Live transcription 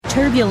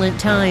Turbulent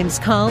times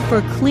call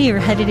for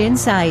clear-headed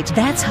insight.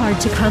 That's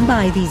hard to come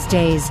by these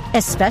days,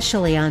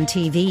 especially on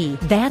TV.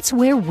 That's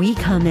where we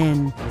come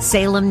in.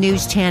 Salem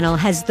News Channel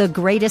has the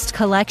greatest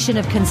collection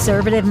of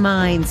conservative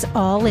minds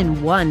all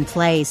in one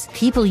place.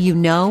 People you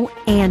know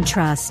and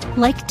trust,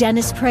 like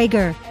Dennis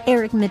Prager,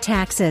 Eric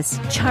Metaxas,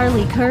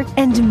 Charlie Kirk,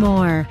 and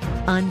more.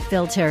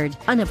 Unfiltered,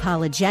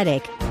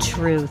 unapologetic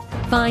truth.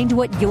 Find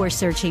what you're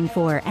searching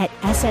for at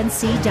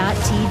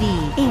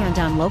snc.tv and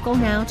on Local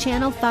Now,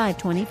 Channel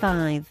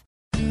 525.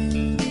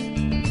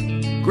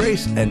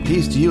 Grace and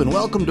peace to you, and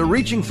welcome to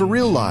Reaching for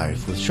Real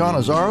Life with Sean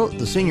Azzaro,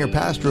 the senior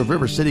pastor of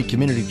River City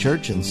Community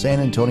Church in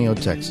San Antonio,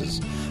 Texas.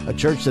 A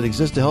church that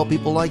exists to help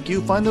people like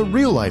you find the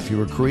real life you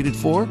were created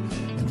for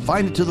and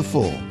find it to the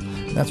full.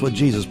 And that's what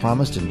Jesus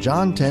promised in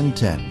John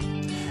 10:10.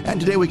 And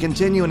today we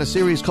continue in a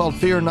series called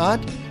Fear Not,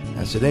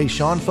 as today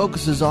Sean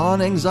focuses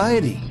on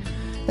anxiety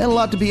and a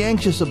lot to be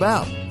anxious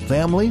about.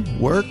 Family,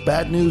 work,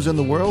 bad news in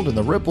the world, and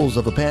the ripples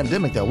of a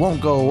pandemic that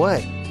won't go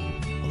away.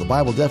 The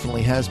Bible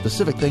definitely has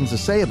specific things to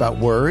say about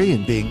worry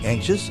and being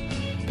anxious.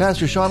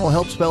 Pastor Sean will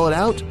help spell it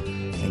out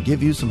and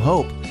give you some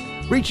hope.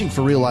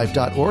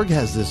 ReachingForRealLife.org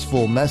has this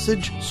full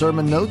message,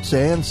 sermon notes,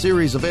 and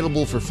series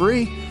available for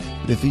free.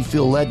 But if you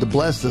feel led to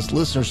bless this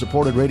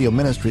listener-supported radio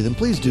ministry, then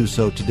please do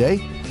so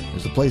today.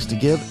 There's a place to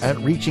give at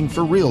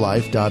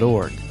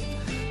ReachingForRealLife.org.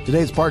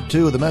 Today's part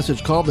 2 of the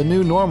message called The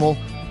New Normal.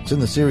 It's in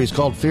the series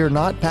called Fear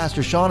Not.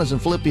 Pastor Sean is in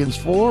Philippians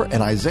 4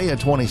 and Isaiah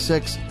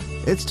 26.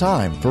 It's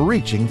time for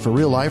Reaching for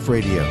Real Life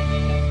Radio.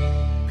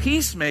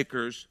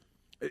 Peacemakers,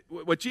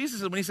 what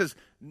Jesus says when he says,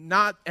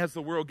 not as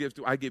the world gives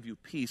do I give you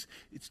peace,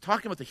 it's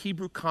talking about the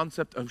Hebrew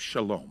concept of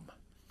shalom.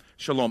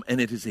 Shalom,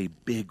 and it is a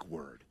big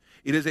word.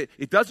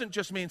 It doesn't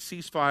just mean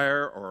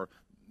ceasefire or,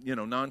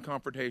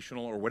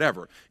 non-confrontational or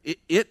whatever.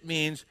 It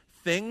means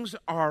things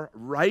are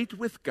right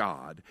with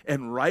God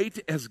and right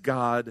as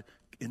God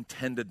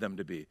intended them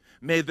to be.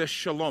 May the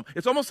shalom,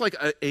 it's almost like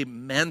a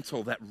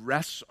mantle that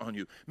rests on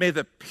you. May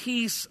the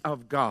peace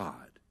of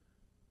God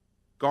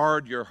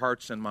guard your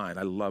hearts and mind.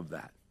 I love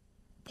that.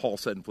 Paul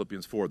said in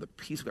Philippians 4, the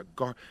peace of God,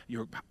 guard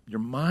your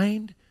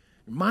mind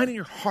and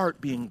your heart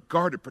being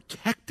guarded,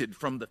 protected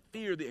from the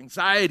fear, the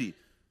anxiety,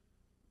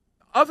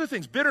 other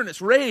things,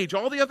 bitterness, rage,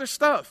 all the other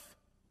stuff.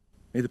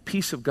 May the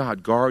peace of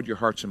God guard your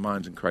hearts and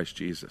minds in Christ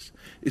Jesus.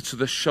 It's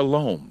the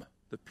shalom,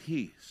 the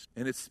peace.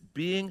 And it's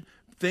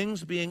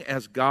things being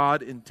as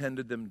God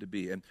intended them to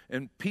be.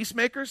 And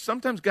peacemakers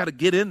sometimes got to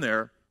get in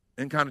there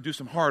and kind of do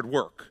some hard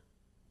work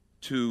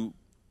to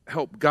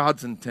help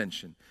God's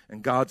intention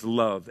and God's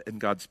love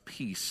and God's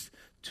peace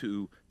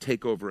to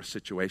take over a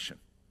situation.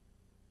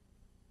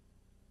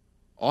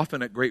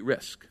 Often at great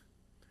risk.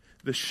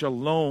 The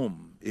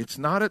shalom, it's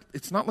not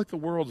like the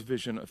world's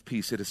vision of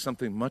peace. It is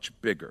something much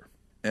bigger.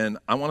 And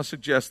I want to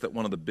suggest that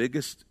one of the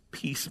biggest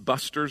peace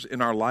busters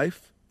in our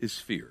life is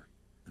fear.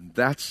 And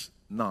that's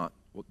not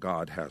what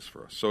God has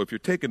for us. So if you're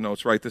taking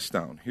notes, write this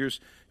down. Here's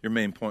your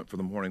main point for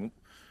the morning.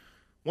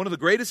 One of the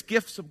greatest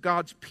gifts of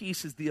God's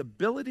peace is the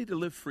ability to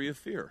live free of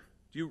fear.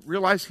 Do you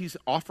realize he's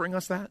offering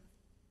us that?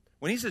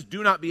 When he says,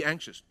 do not be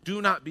anxious,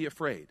 do not be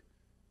afraid,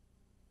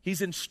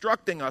 he's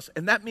instructing us,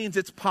 and that means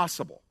it's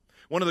possible.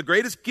 One of the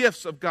greatest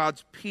gifts of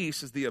God's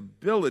peace is the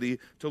ability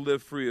to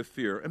live free of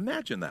fear.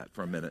 Imagine that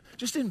for a minute.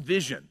 Just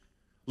envision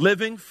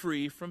living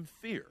free from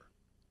fear.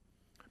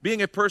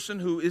 Being a person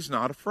who is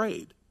not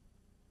afraid.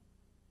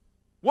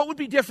 What would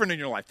be different in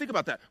your life? Think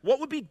about that. What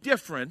would be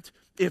different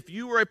if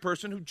you were a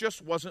person who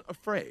just wasn't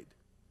afraid?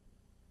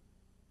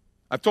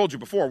 I've told you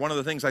before, one of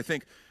the things I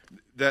think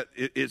that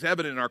is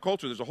evident in our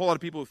culture, there's a whole lot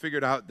of people who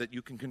figured out that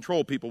you can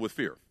control people with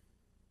fear.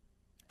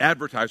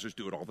 Advertisers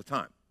do it all the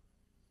time.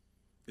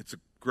 It's a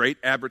great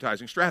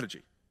advertising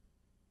strategy.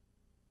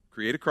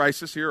 Create a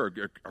crisis here or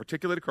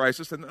articulate a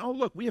crisis, and oh,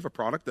 look, we have a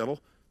product that'll,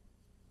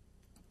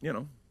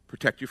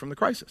 protect you from the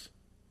crisis.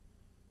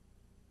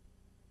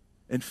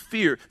 And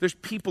fear, there's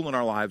people in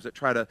our lives that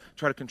try to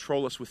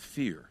control us with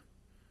fear.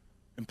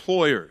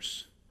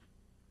 Employers,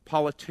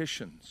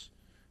 politicians,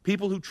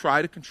 people who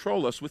try to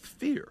control us with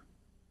fear.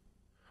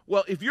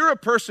 Well, if you're a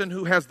person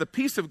who has the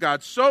peace of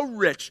God so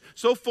rich,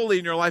 so fully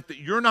in your life that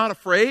you're not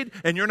afraid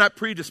and you're not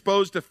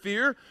predisposed to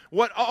fear,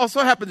 what also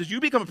happens is you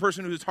become a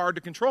person who's hard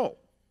to control.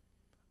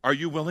 Are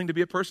you willing to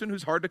be a person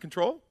who's hard to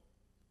control?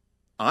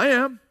 I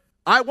am.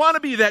 I want to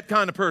be that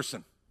kind of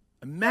person.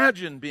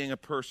 Imagine being a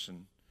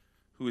person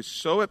who is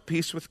so at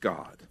peace with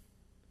God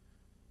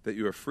that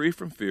you are free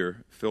from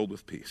fear, filled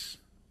with peace.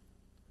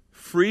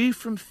 Free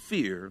from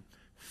fear,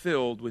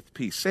 filled with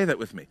peace. Say that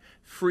with me.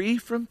 Free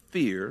from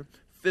fear,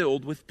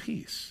 filled with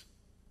peace.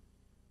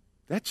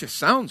 That just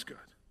sounds good.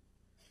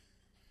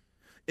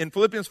 In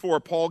Philippians 4,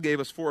 Paul gave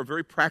us 4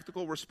 very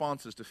practical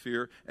responses to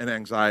fear and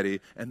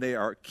anxiety, and they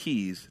are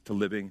keys to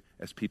living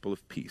as people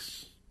of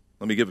peace.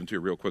 Let me give them to you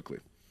real quickly.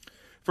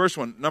 First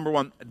one, number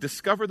 1,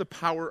 discover the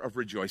power of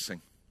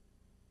rejoicing.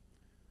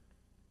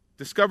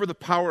 Discover the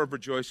power of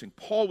rejoicing.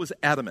 Paul was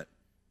adamant.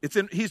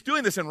 He's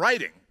doing this in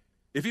writing.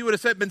 If he would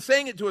have been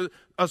saying it to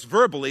us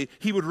verbally,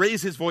 he would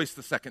raise his voice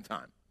the second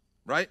time,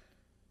 right?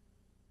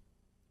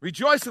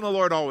 Rejoice in the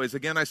Lord always.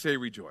 Again, I say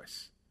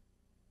rejoice.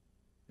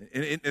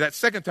 In that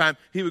second time,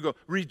 he would go,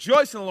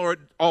 rejoice in the Lord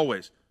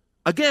always.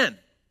 Again,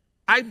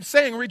 I'm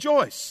saying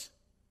rejoice.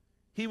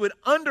 He would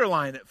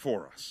underline it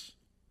for us.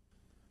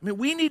 I mean,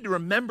 we need to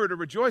remember to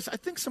rejoice. I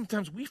think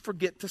sometimes we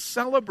forget to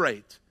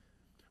celebrate.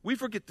 We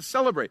forget to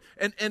celebrate.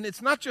 And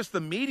it's not just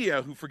the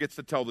media who forgets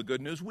to tell the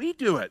good news. We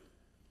do it.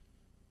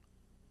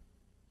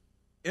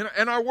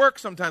 In our work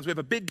sometimes, we have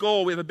a big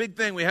goal, we have a big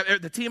thing,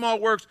 the team all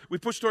works, we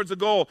push towards the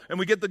goal, and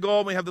we get the goal,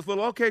 and we have this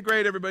little, okay,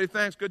 great, everybody,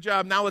 thanks, good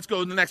job, now let's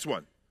go to the next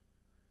one.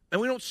 And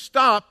we don't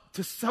stop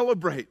to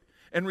celebrate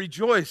and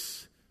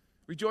rejoice.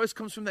 Rejoice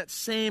comes from that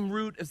same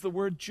root as the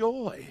word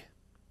joy.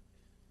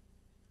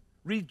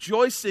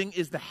 Rejoicing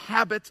is the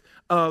habit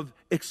of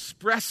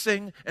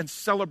expressing and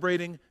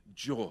celebrating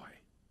joy.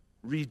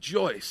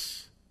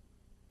 Rejoice.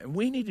 And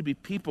we need to be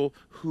people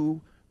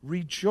who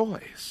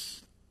rejoice.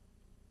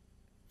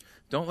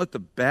 Don't let the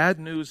bad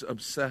news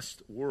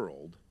obsessed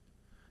world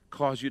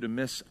cause you to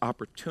miss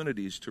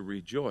opportunities to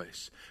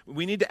rejoice.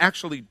 We need to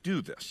actually do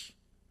this.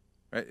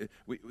 Right?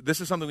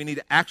 This is something we need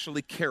to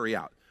actually carry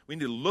out. We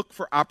need to look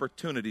for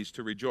opportunities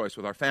to rejoice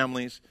with our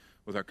families,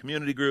 with our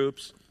community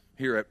groups,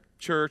 here at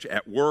church,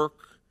 at work,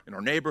 in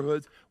our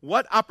neighborhoods.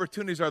 What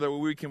opportunities are there where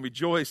we can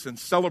rejoice and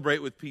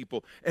celebrate with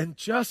people and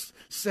just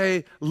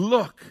say,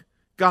 look,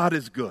 God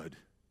is good.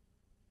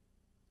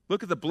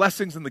 Look at the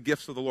blessings and the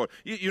gifts of the Lord.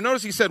 You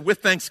notice he said with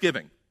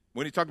thanksgiving.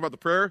 When he talked about the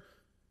prayer,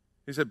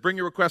 he said bring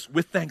your requests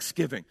with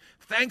thanksgiving.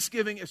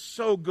 Thanksgiving is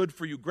so good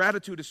for you.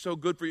 Gratitude is so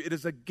good for you. It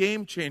is a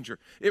game changer.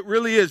 It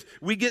really is.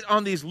 We get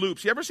on these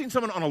loops. You ever seen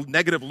someone on a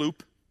negative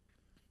loop?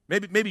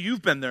 Maybe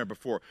you've been there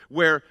before,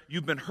 where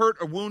you've been hurt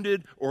or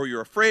wounded or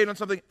you're afraid on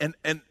something,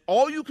 and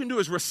all you can do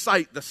is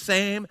recite the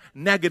same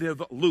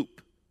negative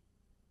loop.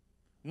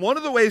 One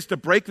of the ways to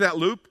break that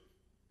loop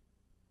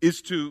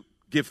is to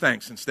give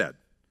thanks instead.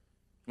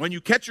 When you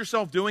catch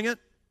yourself doing it,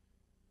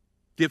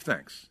 give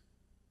thanks.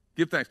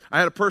 Give thanks. I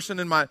had a person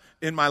in my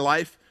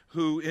life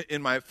who,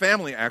 in my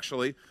family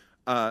actually,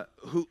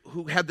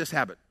 who had this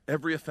habit.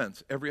 Every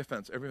offense.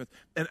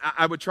 And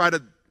I would try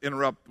to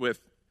interrupt with,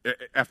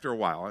 after a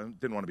while, I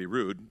didn't want to be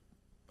rude.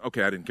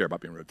 Okay, I didn't care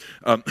about being rude.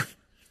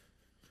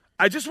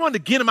 I just wanted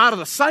to get him out of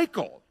the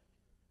cycle.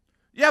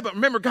 Yeah, but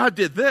remember God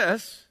did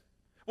this.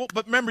 Well,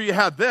 but remember you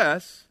had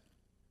this.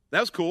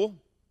 That was cool.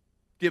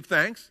 Give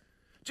thanks.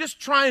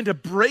 Just trying to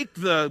break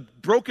the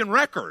broken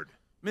record.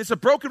 I mean, it's a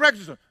broken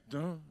record.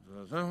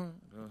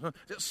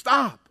 Just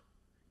stop.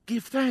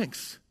 Give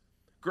thanks.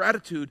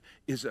 Gratitude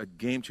is a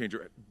game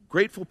changer.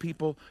 Grateful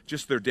people,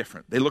 just they're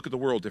different. They look at the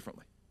world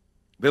differently.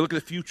 They look at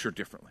the future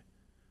differently.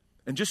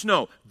 And just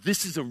know,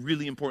 this is a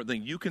really important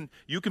thing. You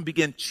can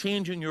begin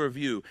changing your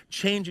view,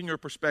 changing your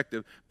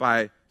perspective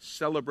by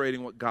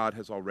celebrating what God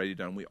has already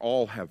done. We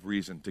all have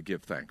reason to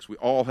give thanks. We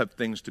all have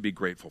things to be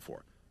grateful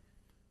for.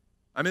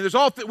 I mean,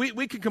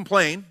 we can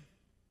complain,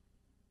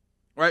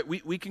 right?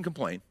 We can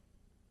complain.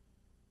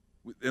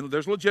 And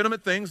there's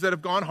legitimate things that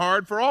have gone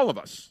hard for all of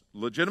us.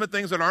 Legitimate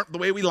things that aren't the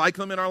way we like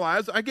them in our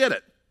lives. I get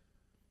it.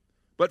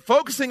 But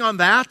focusing on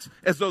that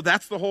as though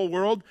that's the whole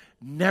world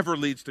never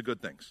leads to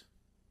good things.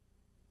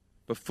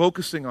 But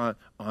focusing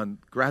on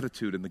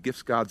gratitude and the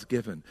gifts God's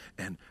given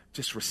and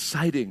just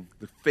reciting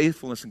the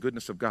faithfulness and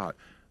goodness of God,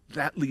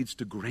 that leads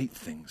to great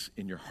things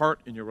in your heart,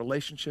 in your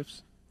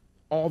relationships,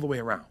 all the way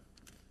around.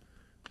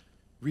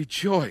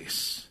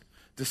 Rejoice.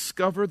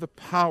 Discover the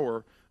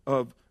power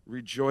of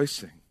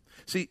rejoicing.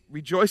 See,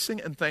 rejoicing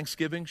and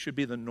thanksgiving should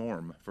be the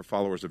norm for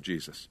followers of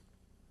Jesus.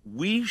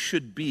 We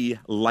should be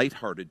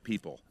lighthearted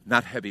people,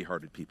 not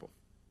heavy-hearted people.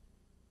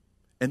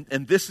 And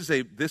this is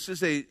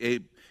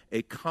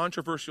a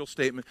controversial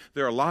statement.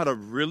 There are a lot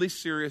of really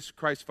serious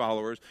Christ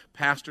followers,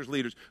 pastors,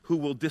 leaders, who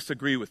will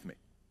disagree with me.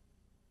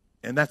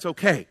 And that's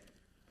okay.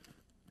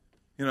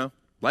 You know,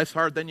 life's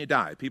hard, then you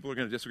die. People are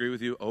going to disagree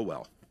with you. Oh,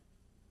 well.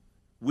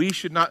 We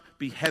should not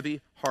be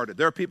heavy-hearted.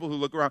 There are people who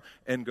look around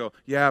and go,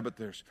 yeah, but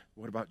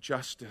what about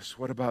justice?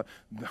 What about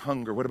the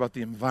hunger? What about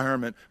the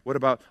environment? What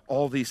about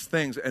all these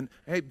things? And,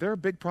 hey, there are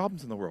big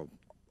problems in the world.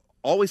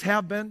 Always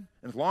have been,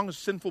 and as long as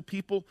sinful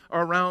people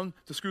are around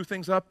to screw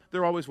things up,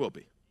 there always will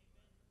be.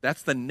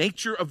 That's the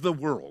nature of the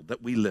world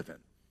that we live in.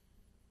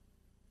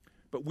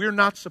 But we're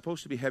not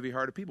supposed to be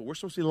heavy-hearted people. We're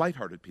supposed to be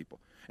lighthearted people.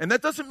 And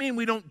that doesn't mean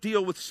we don't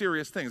deal with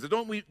serious things. It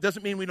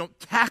doesn't mean we don't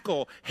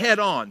tackle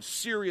head-on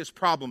serious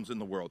problems in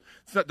the world.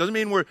 It doesn't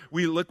mean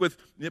we look with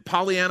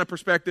Pollyanna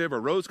perspective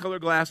or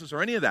rose-colored glasses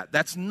or any of that.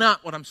 That's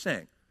not what I'm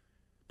saying.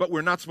 But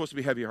we're not supposed to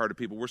be heavy-hearted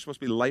people. We're supposed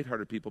to be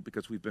lighthearted people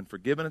because we've been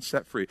forgiven and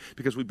set free,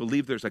 because we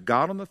believe there's a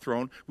God on the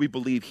throne. We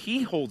believe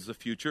He holds the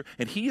future,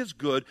 and He is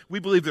good. We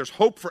believe there's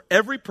hope for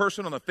every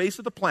person on the face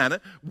of the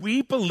planet.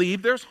 We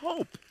believe there's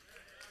hope.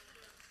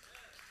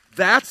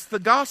 That's the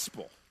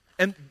gospel.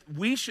 And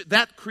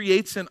that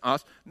creates in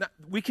us,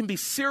 we can be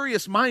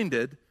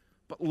serious-minded,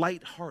 but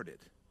lighthearted.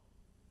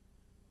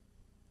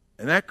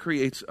 And that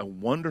creates a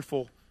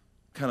wonderful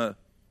kind of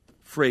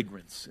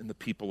fragrance in the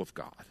people of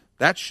God.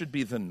 That should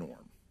be the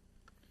norm.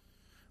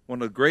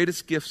 One of the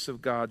greatest gifts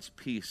of God's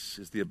peace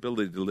is the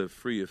ability to live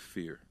free of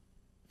fear.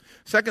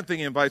 Second thing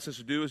he invites us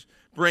to do is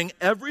bring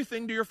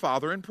everything to your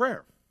Father in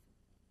prayer.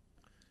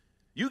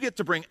 You get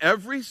to bring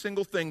every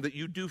single thing that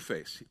you do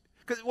face.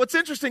 Because what's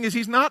interesting is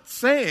he's not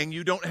saying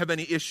you don't have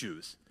any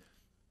issues.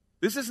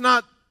 This is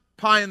not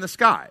pie in the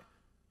sky.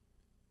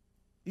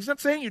 He's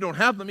not saying you don't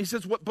have them. He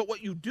says, but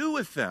what you do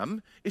with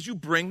them is you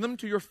bring them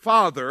to your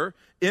Father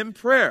in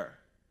prayer.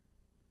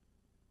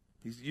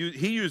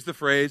 He used the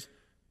phrase,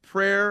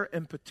 prayer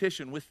and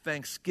petition with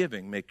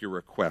thanksgiving make your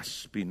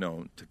requests be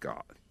known to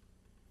God.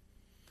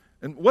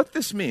 And what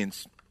this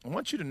means, I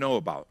want you to know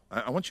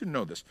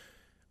this.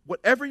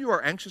 Whatever you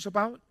are anxious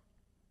about,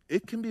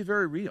 it can be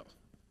very real,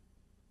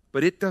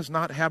 but it does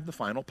not have the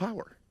final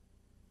power.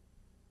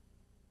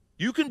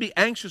 You can be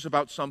anxious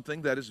about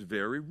something that is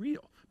very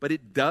real, but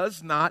it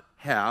does not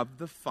have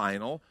the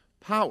final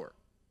power.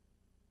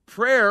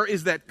 Prayer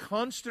is that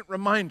constant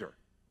reminder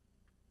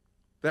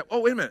that,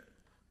 oh, wait a minute,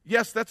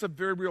 yes, that's a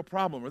very real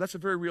problem, or that's a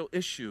very real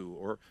issue,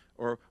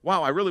 or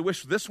wow, I really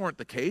wish this weren't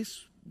the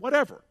case,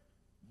 whatever.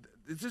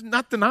 This is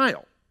not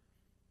denial.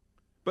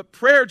 But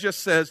prayer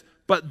just says,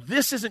 but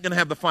this isn't going to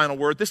have the final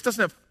word. This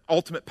doesn't have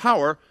ultimate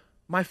power.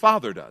 My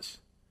Father does.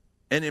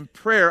 And in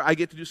prayer, I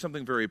get to do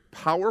something very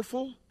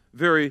powerful,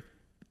 very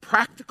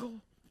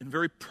practical, and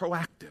very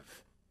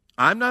proactive.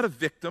 I'm not a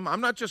victim.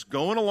 I'm not just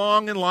going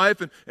along in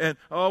life and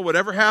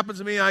whatever happens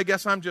to me, I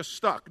guess I'm just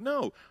stuck.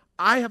 No,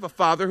 I have a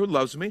Father who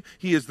loves me.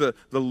 He is the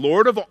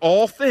Lord of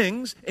all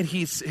things, and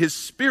His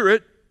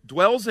Spirit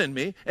dwells in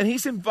me, and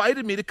He's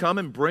invited me to come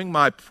and bring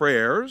my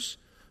prayers.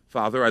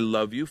 Father, I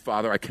love you.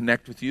 Father, I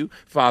connect with you.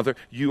 Father,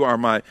 you are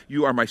my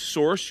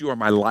source. You are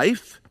my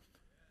life.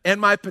 And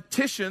my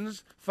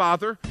petitions,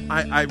 Father,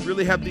 I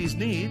really have these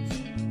needs.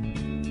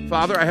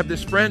 Father, I have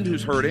this friend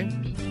who's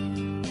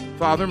hurting.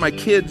 Father, my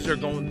kids are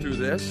going through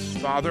this.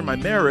 Father, my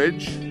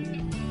marriage.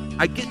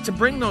 I get to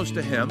bring those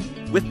to Him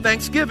with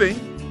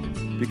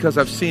thanksgiving because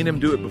I've seen Him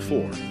do it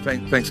before.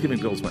 Thanksgiving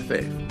builds my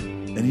faith.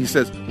 And He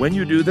says, when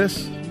you do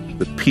this,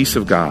 the peace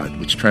of God,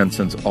 which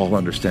transcends all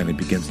understanding,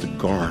 begins to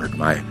guard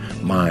my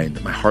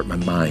mind, my heart, my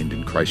mind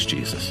in Christ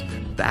Jesus.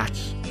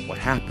 That's what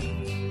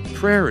happens.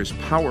 Prayer is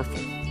powerful.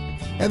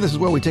 And this is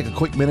where we take a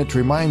quick minute to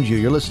remind you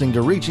you're listening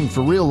to Reaching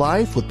for Real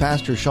Life with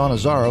Pastor Sean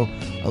Azzaro,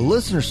 a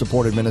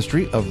listener-supported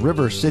ministry of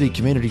River City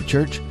Community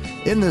Church,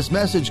 in this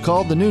message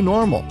called The New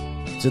Normal.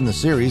 It's in the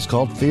series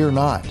called Fear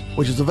Not,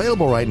 which is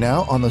available right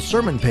now on the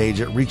sermon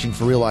page at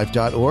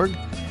reachingforreallife.org.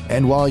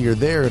 And while you're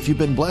there, if you've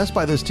been blessed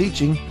by this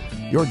teaching,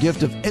 your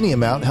gift of any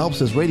amount helps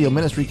this radio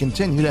ministry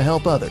continue to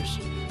help others.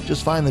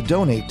 Just find the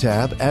Donate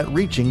tab at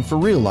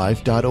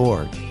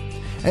reachingforreallife.org.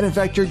 And in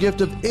fact, your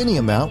gift of any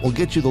amount will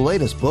get you the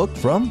latest book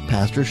from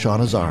Pastor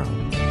Sean Azzaro.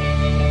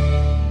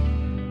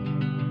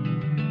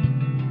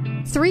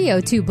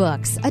 302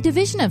 Books, a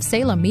division of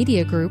Salem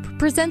Media Group,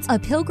 presents A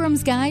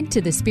Pilgrim's Guide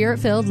to the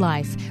Spirit-Filled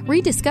Life,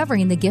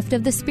 Rediscovering the Gift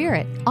of the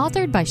Spirit,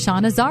 authored by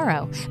Sean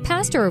Azzaro,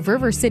 pastor of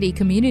River City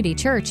Community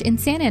Church in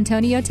San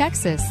Antonio,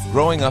 Texas.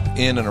 Growing up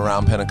in and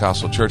around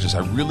Pentecostal churches,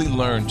 I really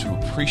learned to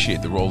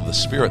appreciate the role of the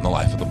Spirit in the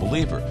life of the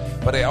believer.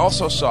 But I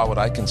also saw what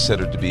I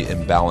considered to be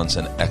imbalance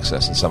and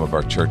excess in some of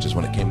our churches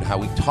when it came to how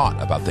we taught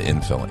about the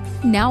infilling.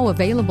 Now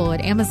available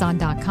at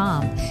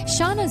Amazon.com,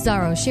 Sean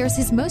Azzaro shares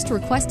his most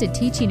requested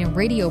teaching and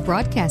radio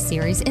broadcast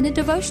series in a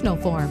devotional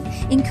form,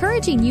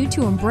 encouraging you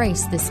to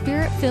embrace the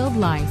Spirit-filled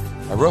life.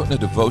 I wrote in a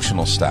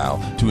devotional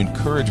style to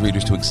encourage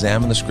readers to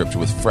examine the Scripture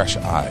with fresh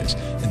eyes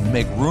and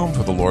make room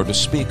for the Lord to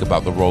speak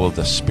about the role of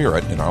the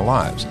Spirit in our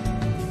lives.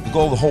 The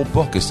goal of the whole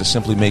book is to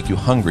simply make you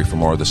hungry for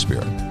more of the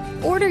Spirit.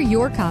 Order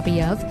your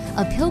copy of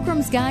A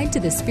Pilgrim's Guide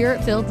to the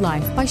Spirit-Filled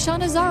Life by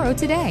Sean Azzaro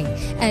today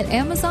at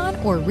Amazon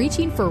or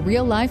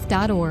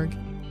reachingforreallife.org.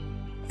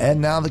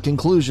 And now the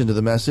conclusion to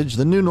the message,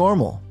 The New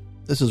Normal.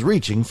 This is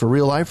Reaching for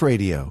Real Life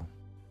Radio.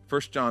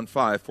 1 John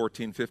 5,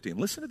 14, 15.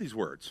 Listen to these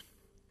words.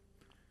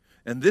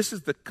 And this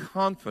is the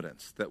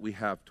confidence that we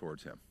have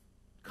towards Him.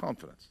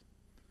 Confidence.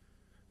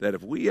 That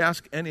if we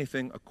ask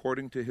anything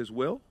according to His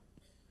will,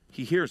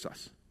 He hears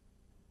us.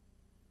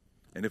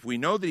 And if we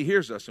know that He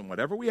hears us in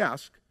whatever we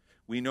ask,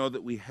 we know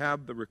that we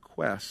have the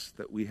requests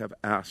that we have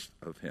asked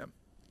of Him.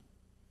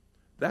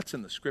 That's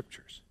in the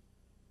Scriptures.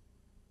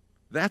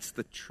 That's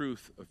the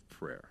truth of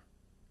prayer.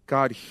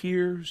 God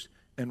hears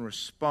and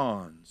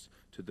responds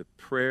to the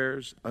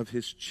prayers of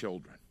His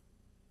children.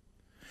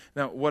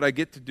 Now, what I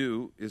get to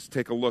do is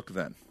take a look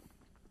then.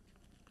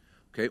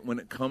 Okay, when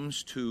it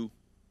comes to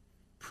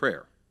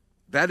prayer,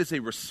 that is a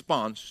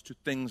response to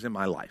things in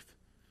my life.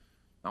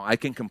 Now, I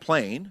can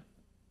complain,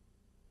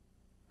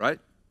 right?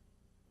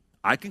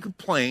 I can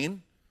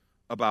complain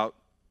about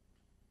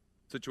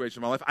situations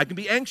in my life. I can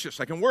be anxious.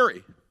 I can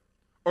worry.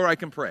 Or I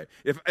can pray.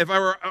 If I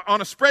were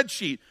on a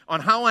spreadsheet on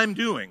how I'm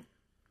doing,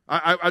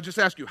 I'll just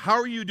ask you, how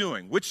are you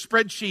doing? Which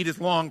spreadsheet is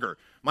longer?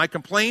 My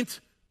complaint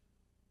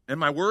and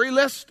my worry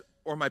list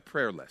or my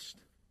prayer list?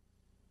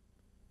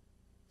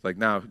 It's like,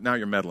 now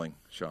you're meddling,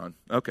 Sean.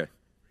 Okay,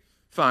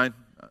 fine.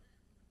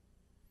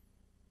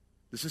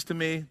 This is to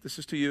me. This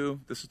is to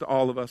you. This is to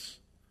all of us.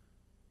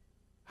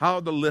 How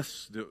are the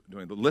lists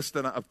doing? The list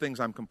of things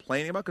I'm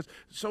complaining about? Because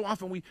so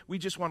often we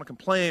just want to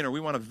complain, or we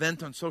want to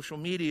vent on social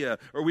media,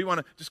 or we want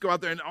to just go out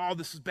there and, oh,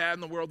 this is bad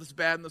in the world, this is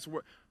bad in this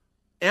world.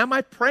 Am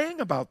I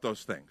praying about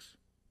those things?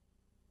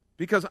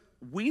 Because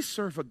we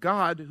serve a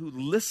God who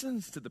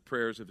listens to the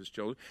prayers of his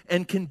children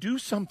and can do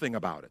something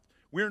about it.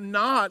 We're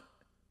not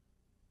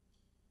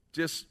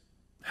just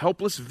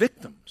helpless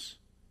victims.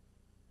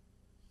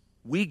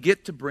 We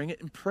get to bring it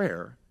in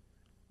prayer,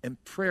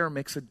 and prayer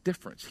makes a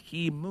difference.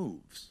 He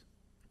moves.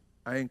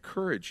 I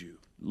encourage you,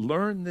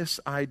 learn this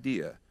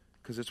idea,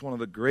 because it's one of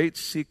the great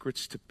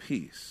secrets to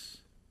peace.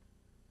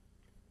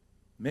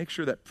 Make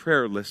sure that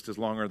prayer list is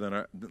longer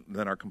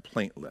than our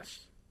complaint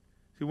list.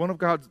 See,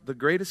 the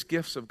greatest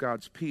gifts of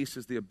God's peace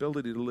is the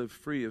ability to live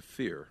free of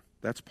fear.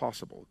 That's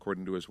possible,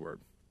 according to his word.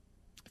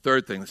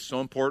 Third thing that's so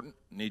important,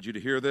 I need you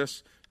to hear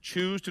this,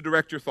 choose to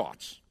direct your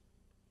thoughts.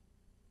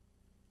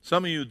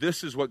 Some of you,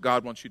 this is what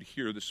God wants you to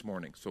hear this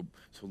morning. So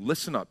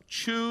listen up.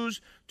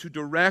 Choose to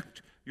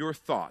direct your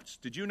thoughts.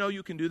 Did you know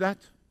you can do that?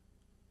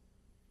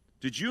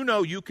 Did you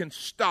know you can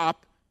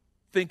stop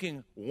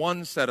thinking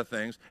one set of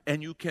things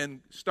and you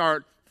can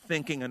start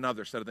thinking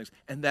another set of things,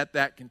 and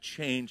that can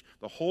change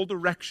the whole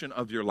direction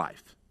of your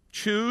life?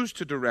 Choose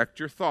to direct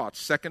your thoughts.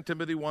 2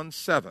 Timothy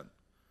 1:7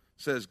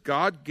 says,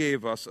 God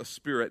gave us a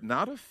spirit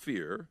not of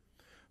fear,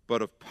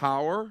 but of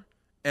power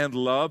and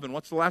love, and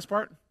what's the last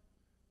part?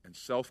 And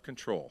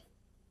self-control.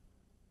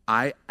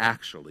 I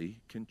actually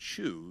can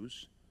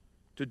choose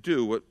to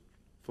do what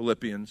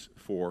Philippians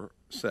 4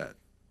 said.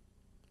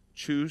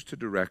 Choose to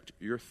direct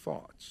your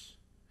thoughts.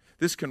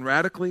 This can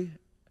radically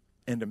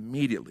and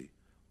immediately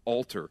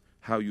alter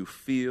how you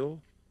feel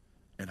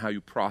and how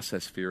you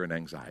process fear and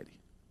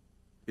anxiety.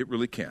 It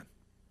really can.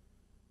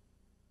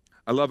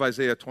 I love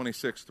Isaiah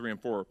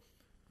 26:3-4. It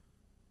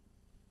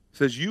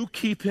says, you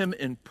keep him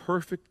in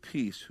perfect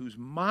peace, whose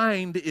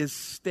mind is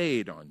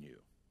stayed on you,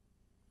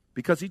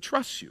 because he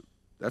trusts you.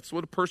 That's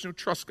what a person who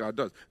trusts God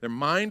does. Their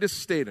mind is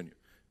stayed on you,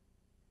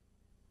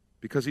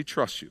 because he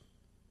trusts you.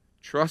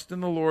 Trust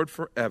in the Lord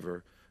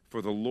forever,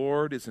 for the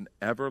Lord is an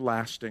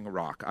everlasting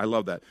rock. I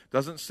love that. It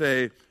doesn't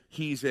say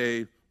he's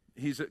a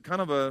kind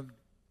of a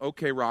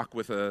okay rock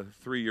with a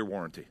 3-year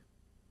warranty.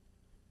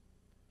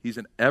 He's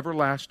an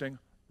everlasting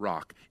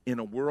rock. In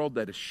a world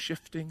that is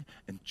shifting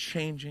and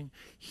changing,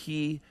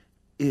 he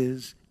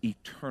is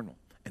eternal,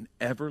 an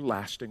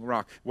everlasting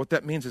rock. What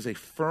that means is a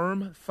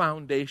firm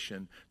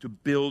foundation to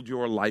build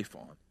your life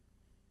on.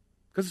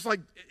 Because it's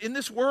like, in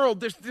this world,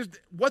 there's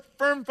what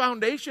firm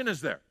foundation is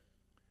there?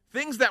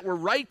 Things that were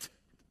right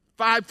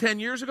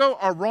 5-10 years ago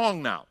are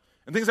wrong now.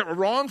 And things that were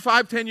wrong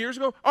 5-10 years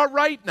ago are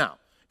right now.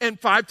 And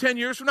 5-10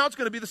 years from now, it's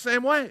going to be the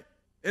same way.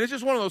 And it's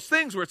just one of those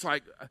things where it's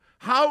like,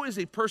 how is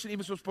a person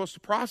even supposed to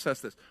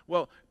process this?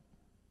 Well,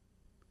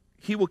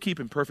 he will keep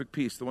in perfect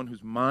peace the one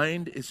whose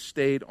mind is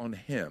stayed on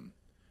him,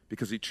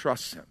 because he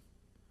trusts him.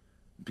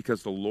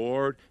 Because the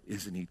Lord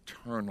is an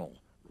eternal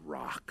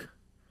rock.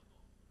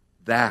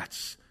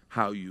 That's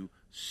how you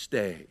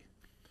stay.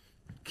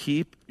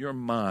 Keep your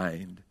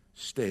mind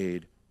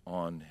stayed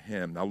on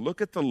him. Now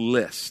look at the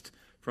list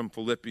from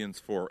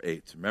Philippians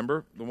 4:8.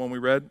 Remember the one we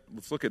read?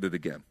 Let's look at it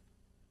again.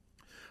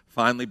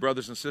 Finally,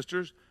 brothers and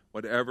sisters,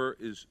 whatever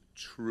is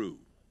true.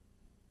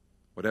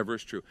 Whatever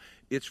is true.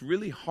 It's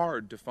really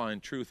hard to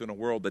find truth in a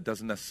world that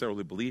doesn't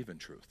necessarily believe in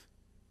truth.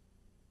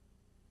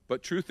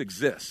 But truth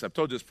exists. I've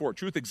told you this before.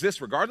 Truth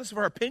exists regardless of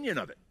our opinion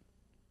of it.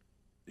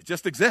 It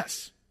just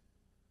exists.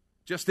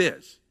 Just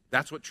is.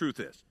 That's what truth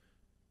is.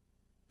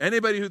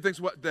 Anybody who thinks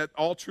that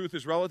all truth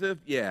is relative,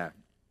 yeah,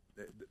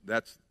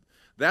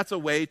 that's a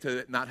way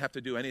to not have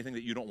to do anything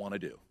that you don't want to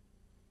do.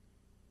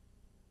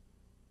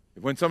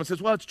 When someone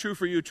says, well, it's true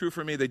for you, true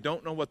for me, they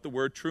don't know what the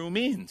word true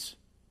means.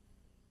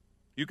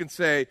 You can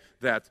say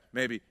that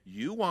maybe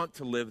you want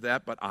to live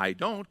that, but I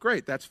don't.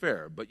 Great, that's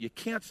fair. But you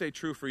can't say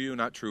true for you,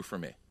 not true for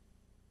me.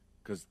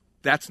 Because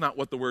that's not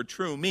what the word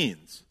true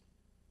means.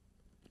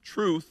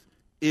 Truth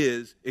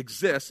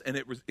exists, and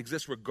it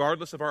exists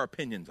regardless of our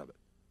opinions of it.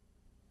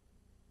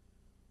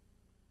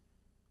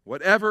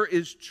 Whatever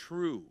is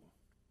true.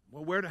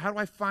 Well, how do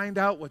I find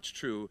out what's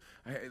true?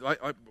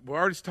 We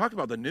already talked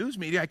about the news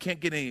media. I can't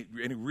get any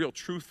real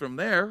truth from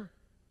there.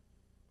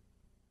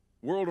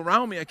 World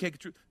around me, I can't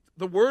get truth.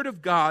 The Word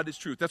of God is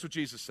truth. That's what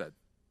Jesus said.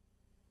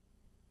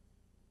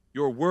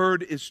 Your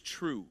word is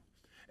true.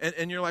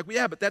 And you're like, well,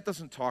 yeah, but that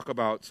doesn't talk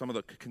about some of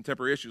the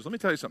contemporary issues. Let me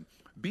tell you something.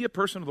 Be a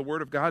person of the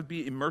Word of God.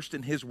 Be immersed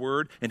in His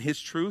Word and His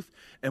truth.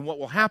 And what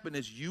will happen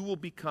is you will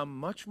become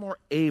much more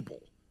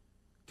able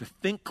to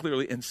think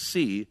clearly and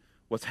see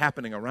what's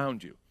happening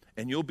around you.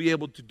 And you'll be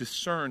able to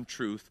discern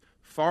truth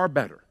far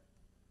better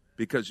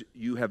because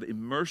you have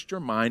immersed your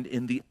mind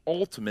in the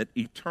ultimate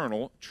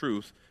eternal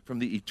truth from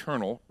the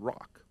eternal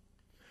rock.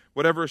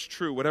 Whatever is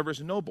true, whatever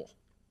is noble.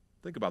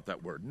 Think about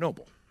that word,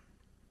 noble.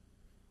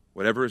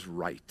 Whatever is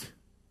right.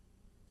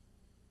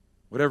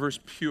 Whatever is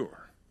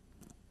pure.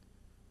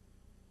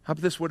 How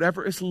about this?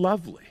 Whatever is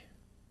lovely.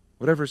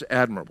 Whatever is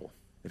admirable.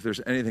 If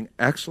there's anything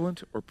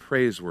excellent or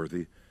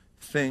praiseworthy,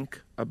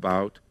 think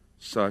about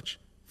such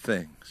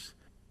things.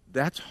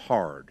 That's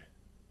hard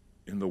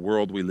in the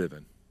world we live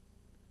in,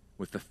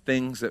 with the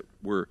things that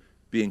we're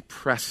being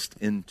pressed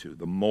into,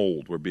 the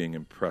mold we're being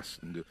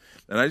impressed into.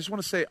 And I just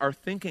want to say our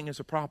thinking is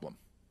a problem.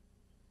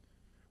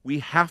 We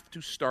have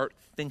to start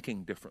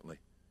thinking differently.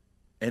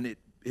 And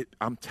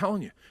I'm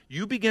telling you,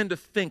 you begin to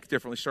think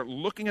differently, start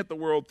looking at the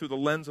world through the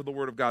lens of the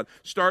Word of God,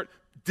 start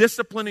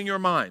disciplining your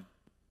mind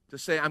to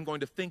say, I'm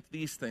going to think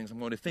these things, I'm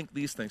going to think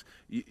these things.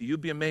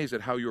 You'd be amazed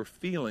at how your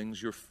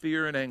feelings, your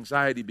fear and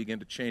anxiety begin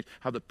to change,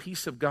 how the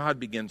peace of God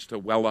begins to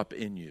well up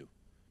in you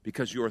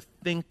because you're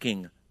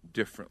thinking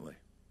differently.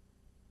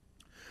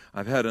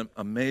 I've had an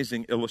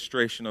amazing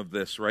illustration of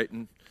this right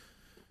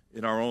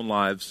in our own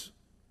lives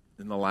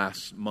in the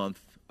last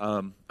month.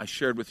 I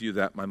shared with you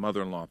that my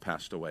mother-in-law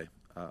passed away,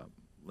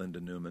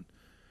 Linda Newman.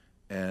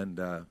 And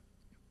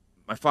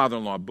my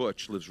father-in-law,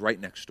 Butch, lives right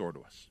next door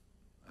to us.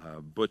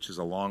 Butch is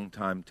a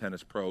longtime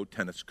tennis pro,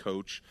 tennis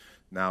coach,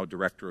 now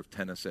director of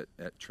tennis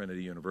at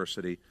Trinity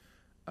University.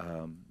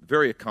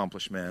 Very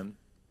accomplished man.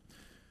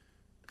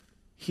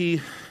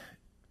 He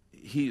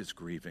is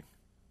grieving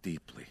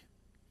deeply.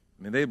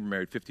 I mean, they were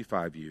married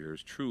 55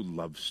 years, true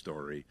love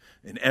story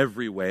in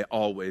every way,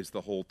 always, the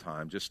whole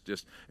time, just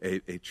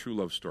a true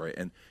love story.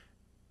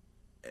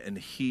 And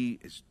he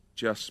has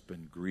just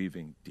been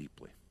grieving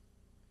deeply.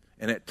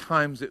 And at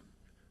times it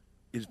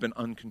has been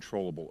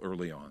uncontrollable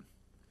early on.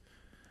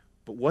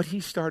 But what he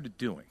started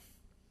doing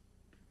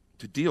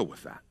to deal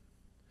with that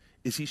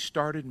is he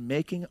started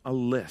making a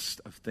list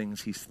of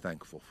things he's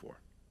thankful for.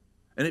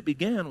 And it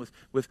began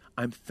with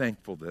I'm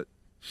thankful that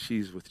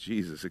she's with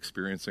Jesus,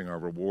 experiencing our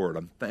reward.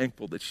 I'm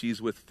thankful that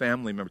she's with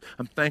family members.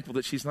 I'm thankful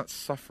that she's not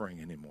suffering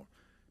anymore.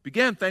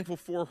 Began thankful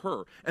for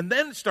her. And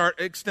then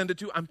extended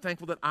to, I'm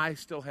thankful that I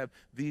still have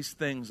these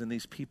things and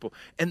these people.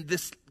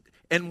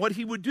 And what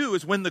he would do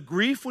is when the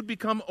grief would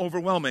become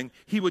overwhelming,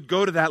 he would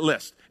go to that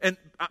list. And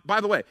by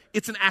the way,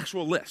 it's an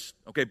actual list.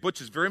 Okay, Butch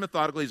is very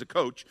methodical. He's a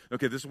coach.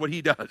 Okay, this is what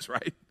he does,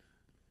 right?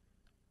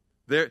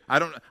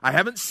 I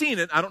haven't seen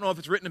it. I don't know if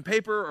it's written in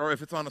paper or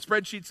if it's on a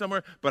spreadsheet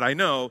somewhere, but I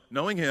know,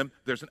 knowing him,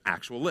 there's an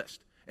actual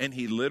list. And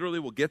he literally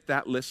will get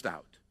that list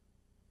out.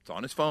 It's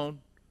on his phone,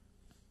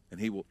 and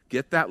he will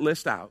get that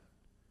list out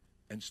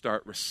and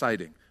start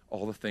reciting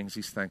all the things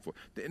he's thankful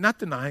for. Not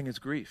denying his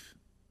grief,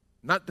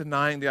 not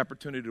denying the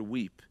opportunity to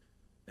weep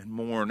and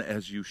mourn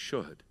as you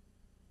should.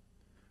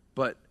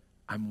 But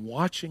I'm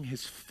watching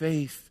his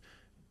faith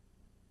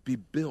be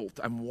built.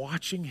 I'm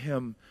watching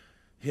him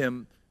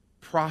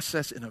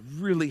process in a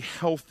really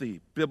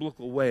healthy,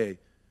 biblical way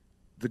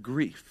the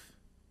grief.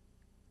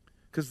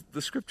 Because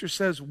the scripture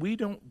says we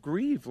don't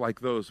grieve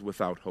like those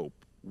without hope.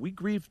 We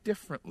grieve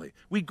differently.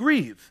 We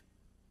grieve.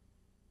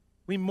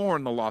 We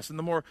mourn the loss. And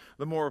the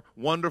more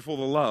wonderful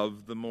the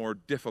love, the more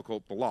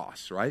difficult the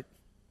loss, right?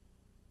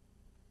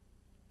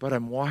 But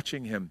I'm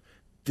watching him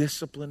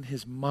discipline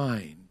his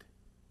mind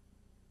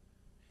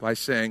by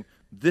saying,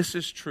 this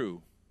is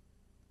true.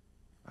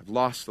 I've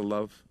lost the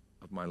love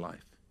of my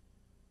life.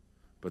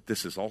 But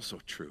this is also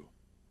true.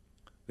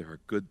 There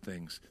are good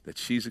things that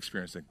she's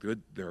experiencing.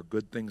 There are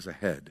good things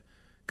ahead.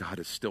 God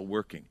is still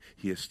working.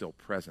 He is still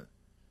present.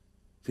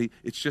 See,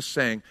 it's just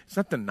saying, it's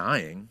not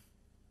denying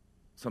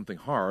something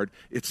hard.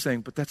 It's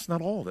saying, but that's not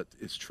all that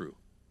is true.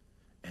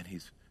 And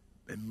he's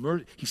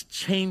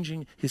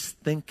changing his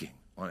thinking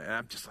on it. And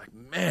I'm just like,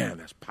 man,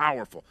 that's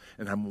powerful.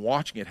 And I'm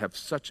watching it have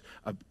such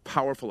a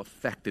powerful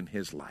effect in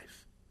his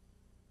life.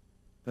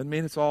 Doesn't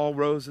mean it's all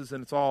roses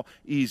and it's all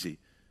easy.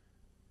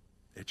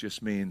 It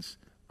just means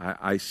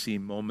I see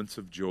moments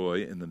of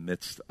joy in the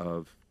midst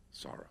of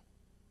sorrow.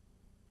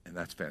 And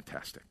that's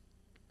fantastic.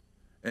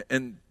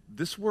 And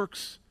this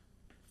works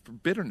for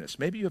bitterness.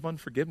 Maybe you have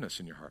unforgiveness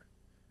in your heart.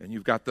 And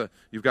you've got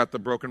the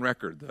broken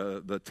record,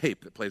 the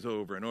tape that plays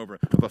over and over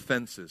of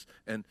offenses.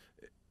 And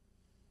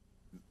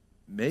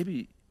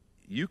maybe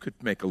you could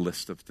make a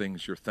list of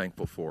things you're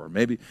thankful for.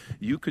 Maybe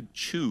you could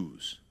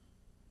choose.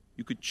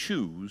 You could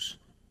choose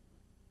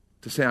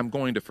to say, I'm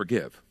going to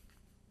forgive.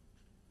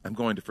 I'm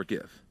going to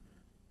forgive.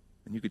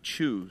 And you could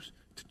choose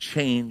to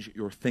change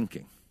your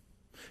thinking.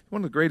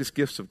 One of the greatest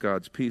gifts of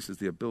God's peace is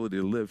the ability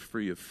to live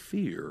free of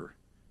fear.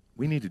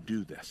 We need to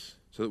do this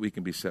so that we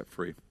can be set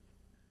free.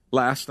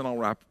 Last, and I'll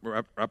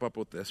wrap up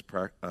with this,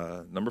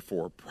 number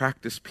 4,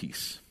 practice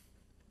peace.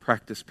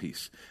 Practice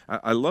peace.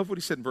 I love what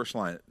he said in verse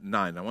 9.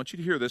 I want you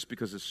to hear this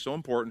because it's so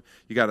important.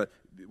 We're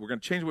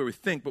going to change the way we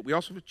think, but we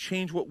also have to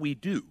change what we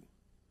do.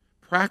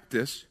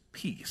 Practice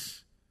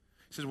peace.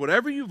 He says,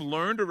 whatever you've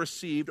learned or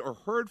received or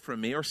heard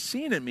from me or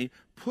seen in me,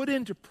 put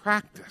into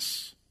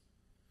practice,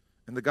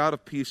 and the God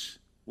of peace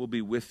will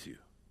be with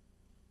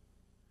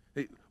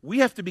you. We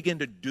have to begin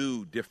to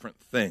do different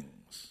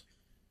things.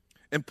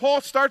 And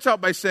Paul starts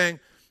out by saying,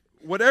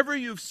 whatever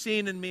you've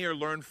seen in me or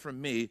learned from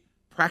me,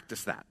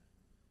 practice that.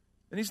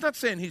 And he's not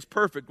saying he's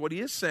perfect. What he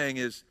is saying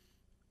is,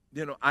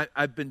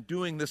 I've been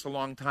doing this a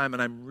long time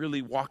and I'm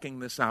really walking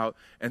this out,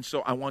 and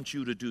so I want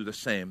you to do the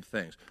same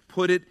things.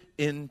 Put it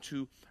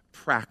into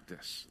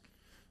practice.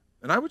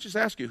 And I would just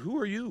ask you, who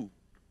are you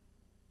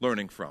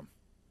learning from?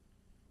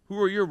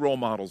 Who are your role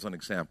models and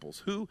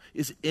examples? Who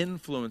is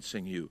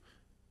influencing you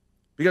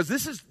Because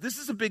this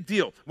is a big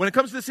deal. When it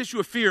comes to this issue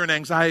of fear and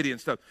anxiety and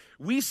stuff,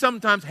 we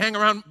sometimes hang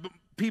around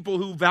people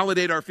who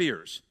validate our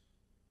fears.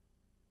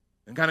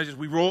 And kind of just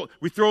we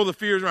throw the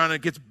fears around and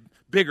it gets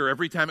bigger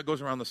every time it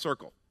goes around the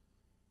circle.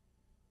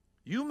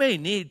 You may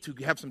need to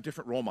have some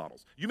different role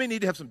models. You may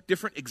need to have some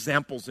different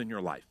examples in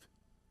your life.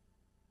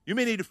 You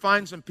may need to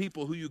find some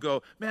people who you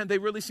go, man, they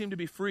really seem to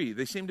be free.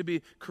 They seem to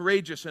be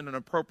courageous in an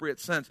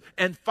appropriate sense.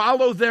 And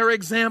follow their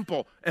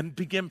example and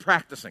begin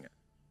practicing it.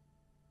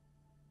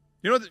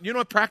 You know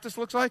what practice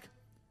looks like?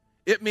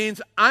 It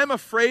means I'm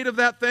afraid of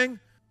that thing,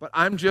 but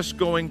I'm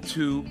going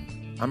to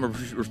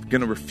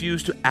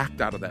refuse to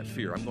act out of that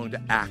fear. I'm going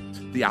to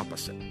act the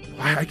opposite.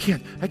 I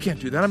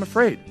can't do that. I'm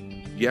afraid.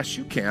 Yes,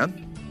 you can.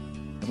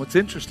 And what's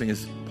interesting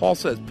is Paul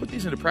says, put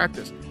these into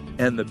practice,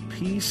 and the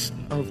peace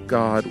of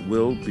God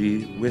will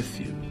be with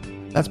you.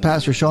 That's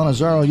Pastor Sean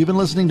Azzaro. You've been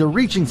listening to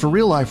Reaching for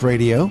Real Life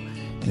Radio.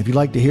 And if you'd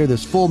like to hear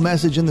this full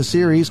message in the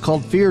series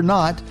called Fear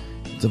Not,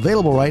 it's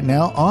available right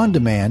now on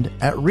demand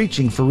at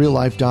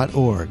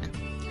reachingforreallife.org.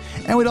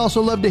 And we'd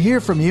also love to hear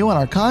from you on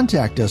our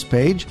Contact Us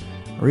page,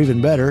 or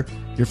even better,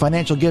 your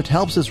financial gift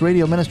helps this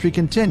radio ministry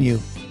continue.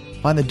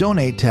 Find the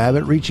Donate tab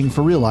at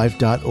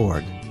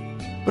reachingforreallife.org.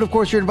 But of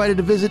course, you're invited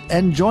to visit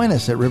and join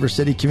us at River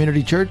City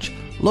Community Church,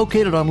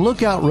 located on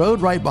Lookout Road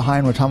right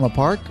behind Watama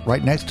Park,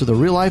 right next to the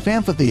Real Life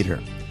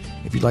Amphitheater.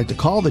 If you'd like to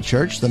call the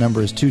church, the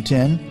number is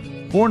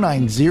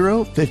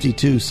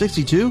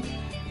 210-490-5262,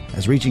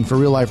 as Reaching for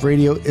Real Life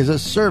Radio is a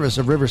service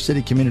of River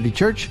City Community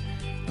Church,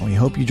 and we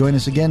hope you join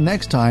us again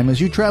next time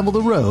as you travel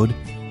the road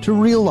to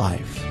real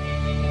life.